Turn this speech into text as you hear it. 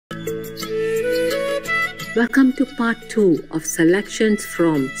Welcome to part 2 of selections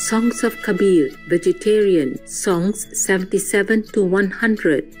from Songs of Kabir, Vegetarian, Songs 77 to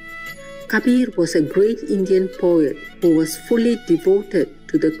 100. Kabir was a great Indian poet who was fully devoted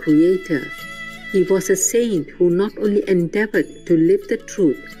to the Creator. He was a saint who not only endeavored to live the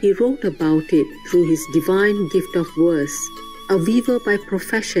truth, he wrote about it through his divine gift of verse. A weaver by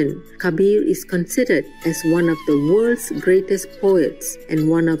profession, Kabir is considered as one of the world's greatest poets and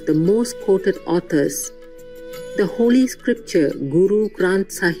one of the most quoted authors. The Holy Scripture, Guru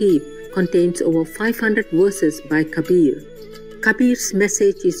Granth Sahib, contains over 500 verses by Kabir. Kabir's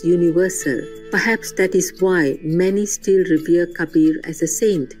message is universal. Perhaps that is why many still revere Kabir as a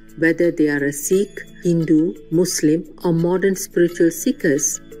saint, whether they are a Sikh, Hindu, Muslim, or modern spiritual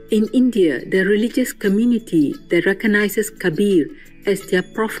seekers. In India, the religious community that recognizes Kabir as their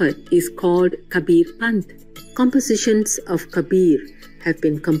prophet is called Kabir Panth. Compositions of Kabir have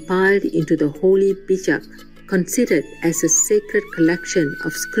been compiled into the Holy Bijak, considered as a sacred collection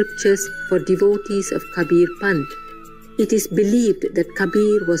of scriptures for devotees of Kabir Panth. It is believed that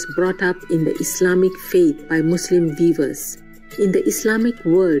Kabir was brought up in the Islamic faith by Muslim weavers. In the Islamic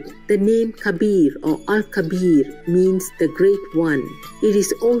world, the name Kabir or Al-Kabir means the Great One. It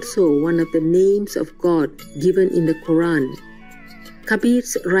is also one of the names of God given in the Quran.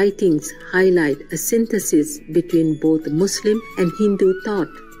 Kabir's writings highlight a synthesis between both Muslim and Hindu thought.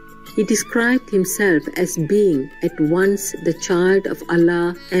 He described himself as being at once the child of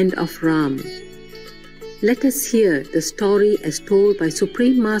Allah and of Ram. Let us hear the story as told by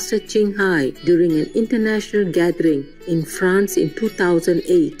Supreme Master Thanh Hải during an international gathering in France in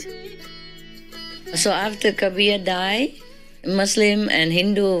 2008. So after Kabir died, Muslim and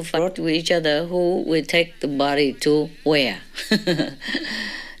Hindu fought with each other who will take the body to where.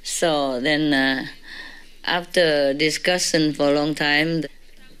 So then after discussion for a long time,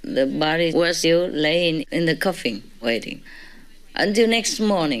 the body was still laying in the coffin waiting until next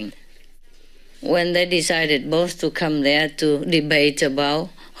morning, when they decided both to come there to debate about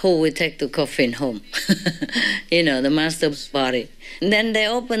who will take the coffin home. The master's body. And then they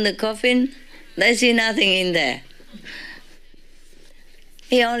open the coffin, they see nothing in there.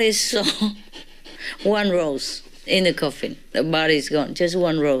 He only saw one rose in the coffin. The body is gone, just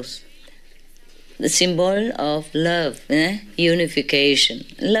one rose. The symbol of love, unification.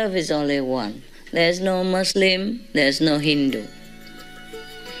 Love is only one. There's no Muslim, there's no Hindu.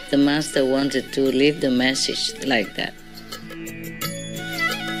 The master wanted to leave the message like that.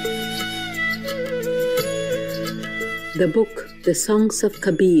 The book, The Songs of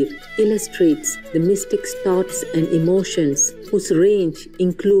Kabir, illustrates the mystic's thoughts and emotions, whose range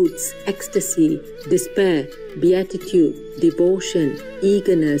includes ecstasy, despair, beatitude, devotion,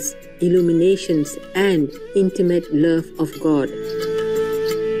 eagerness, illuminations, and intimate love of God.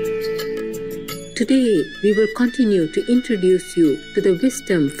 Today, we will continue to introduce you to the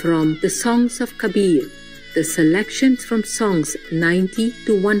wisdom from the Songs of Kabir. The selections from Songs 90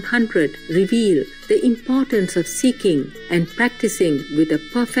 to 100 reveal the importance of seeking and practicing with a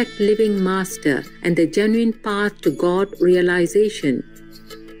perfect living master and the genuine path to God realization.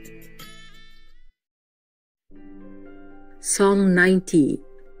 Song 90.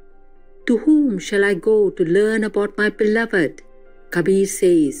 To whom shall I go to learn about my beloved? Kabir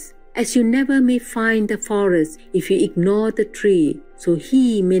says, as you never may find the forest if you ignore the tree, so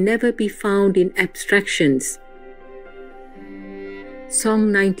he may never be found in abstractions.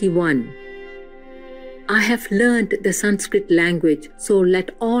 Song 91. I have learned the Sanskrit language, so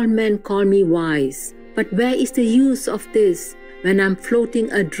let all men call me wise. But where is the use of this when I am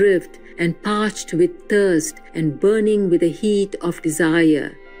floating adrift and parched with thirst and burning with the heat of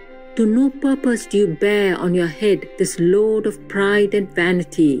desire? To no purpose do you bear on your head this load of pride and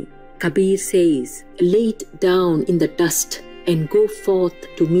vanity. Kabir says, lay it down in the dust and go forth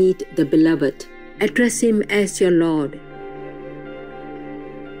to meet the beloved. Address him as your Lord.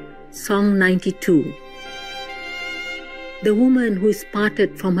 Song 92. The woman who is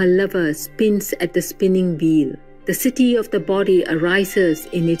parted from her lover spins at the spinning wheel. The city of the body arises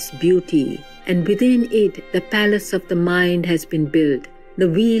in its beauty, and within it the palace of the mind has been built. The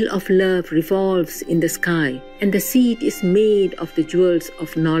wheel of love revolves in the sky, and the seed is made of the jewels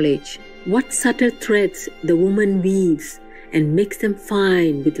of knowledge. What subtle threads the woman weaves and makes them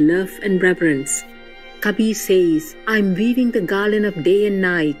fine with love and reverence. Kabir says, I am weaving the garland of day and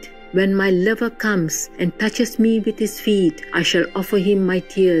night. When my lover comes and touches me with his feet, I shall offer him my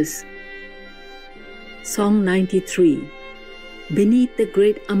tears. Song 93. Beneath the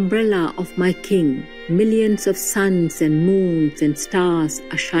great umbrella of my king, millions of suns and moons and stars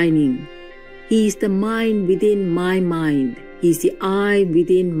are shining. He is the mind within my mind. He is the eye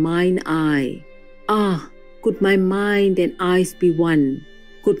within mine eye. Ah, Could my mind and eyes be one?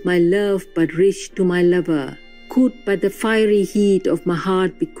 Could my love but reach to my lover? Could but the fiery heat of my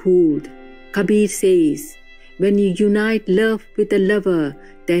heart be cooled? Kabir says, when you unite love with a lover,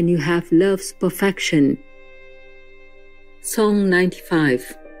 then you have love's perfection. Song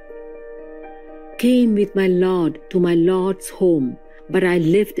 95. Came with my Lord to my Lord's home, but I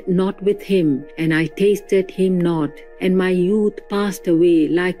lived not with him, and I tasted him not, and my youth passed away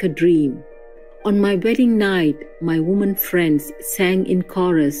like a dream. On my wedding night, my woman friends sang in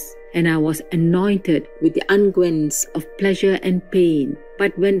chorus, and I was anointed with the unguents of pleasure and pain.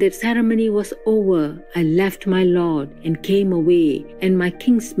 But when the ceremony was over, I left my Lord and came away, and my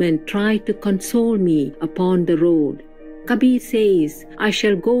kinsmen tried to console me upon the road. Kabir says, I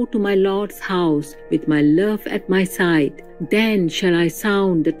shall go to my Lord's house with my love at my side. Then shall I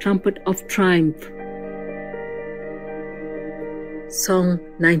sound the trumpet of triumph. Song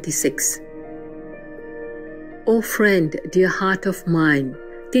 96. O friend, dear heart of mine,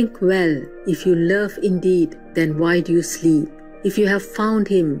 think well. If you love indeed, then why do you sleep? If you have found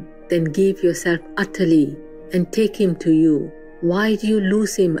him, then give yourself utterly and take him to you. Why do you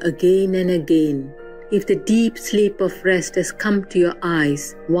lose him again and again? If the deep sleep of rest has come to your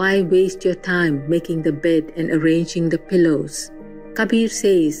eyes, why waste your time making the bed and arranging the pillows? Kabir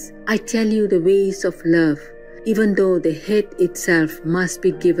says, I tell you the ways of love. Even though the head itself must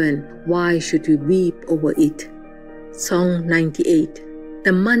be given, why should you weep over it? Song 98.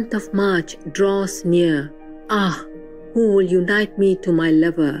 The month of March draws near. Ah, who will unite me to my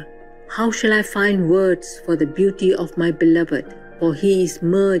lover? How shall I find words for the beauty of my beloved? For he is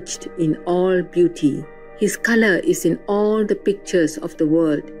merged in all beauty. His color is in all the pictures of the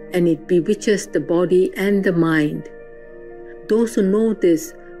world, and it bewitches the body and the mind. Those who know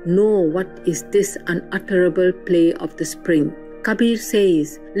this know what is this unutterable play of the spring. Kabir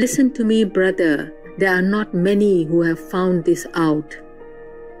says, listen to me, brother. There are not many who have found this out.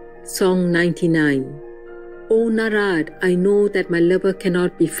 Song 99. O Narad, I know that my lover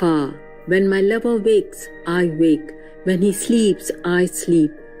cannot be far. When my lover wakes, I wake. When he sleeps, I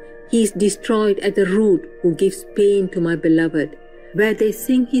sleep. He is destroyed at the root who gives pain to my beloved. Where they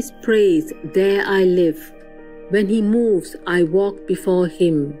sing his praise, there I live. When he moves, I walk before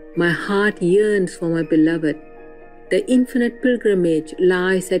him. My heart yearns for my beloved. The infinite pilgrimage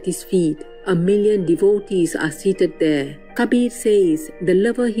lies at his feet. 1,000,000 devotees are seated there. Kabir says, the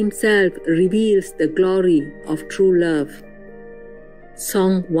lover himself reveals the glory of true love.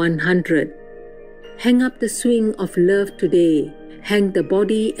 Song 100. Hang up the swing of love today. Hang the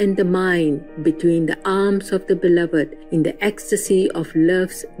body and the mind between the arms of the beloved in the ecstasy of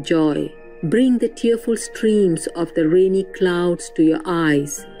love's joy. Bring the tearful streams of the rainy clouds to your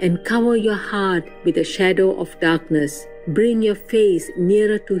eyes and cover your heart with a shadow of darkness. Bring your face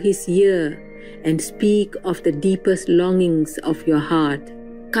nearer to his ear and speak of the deepest longings of your heart.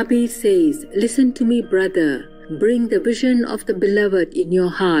 Kabir says, listen to me, brother. Bring the vision of the beloved in your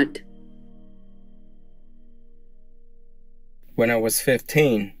heart. When I was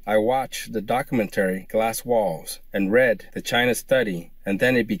 15, I watched the documentary Glass Walls and read the China Study, and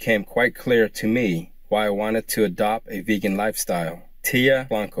then it became quite clear to me why I wanted to adopt a vegan lifestyle. Tia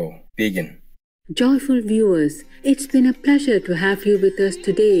Blanco, vegan. Joyful viewers, it's been a pleasure to have you with us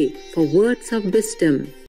today for words of wisdom.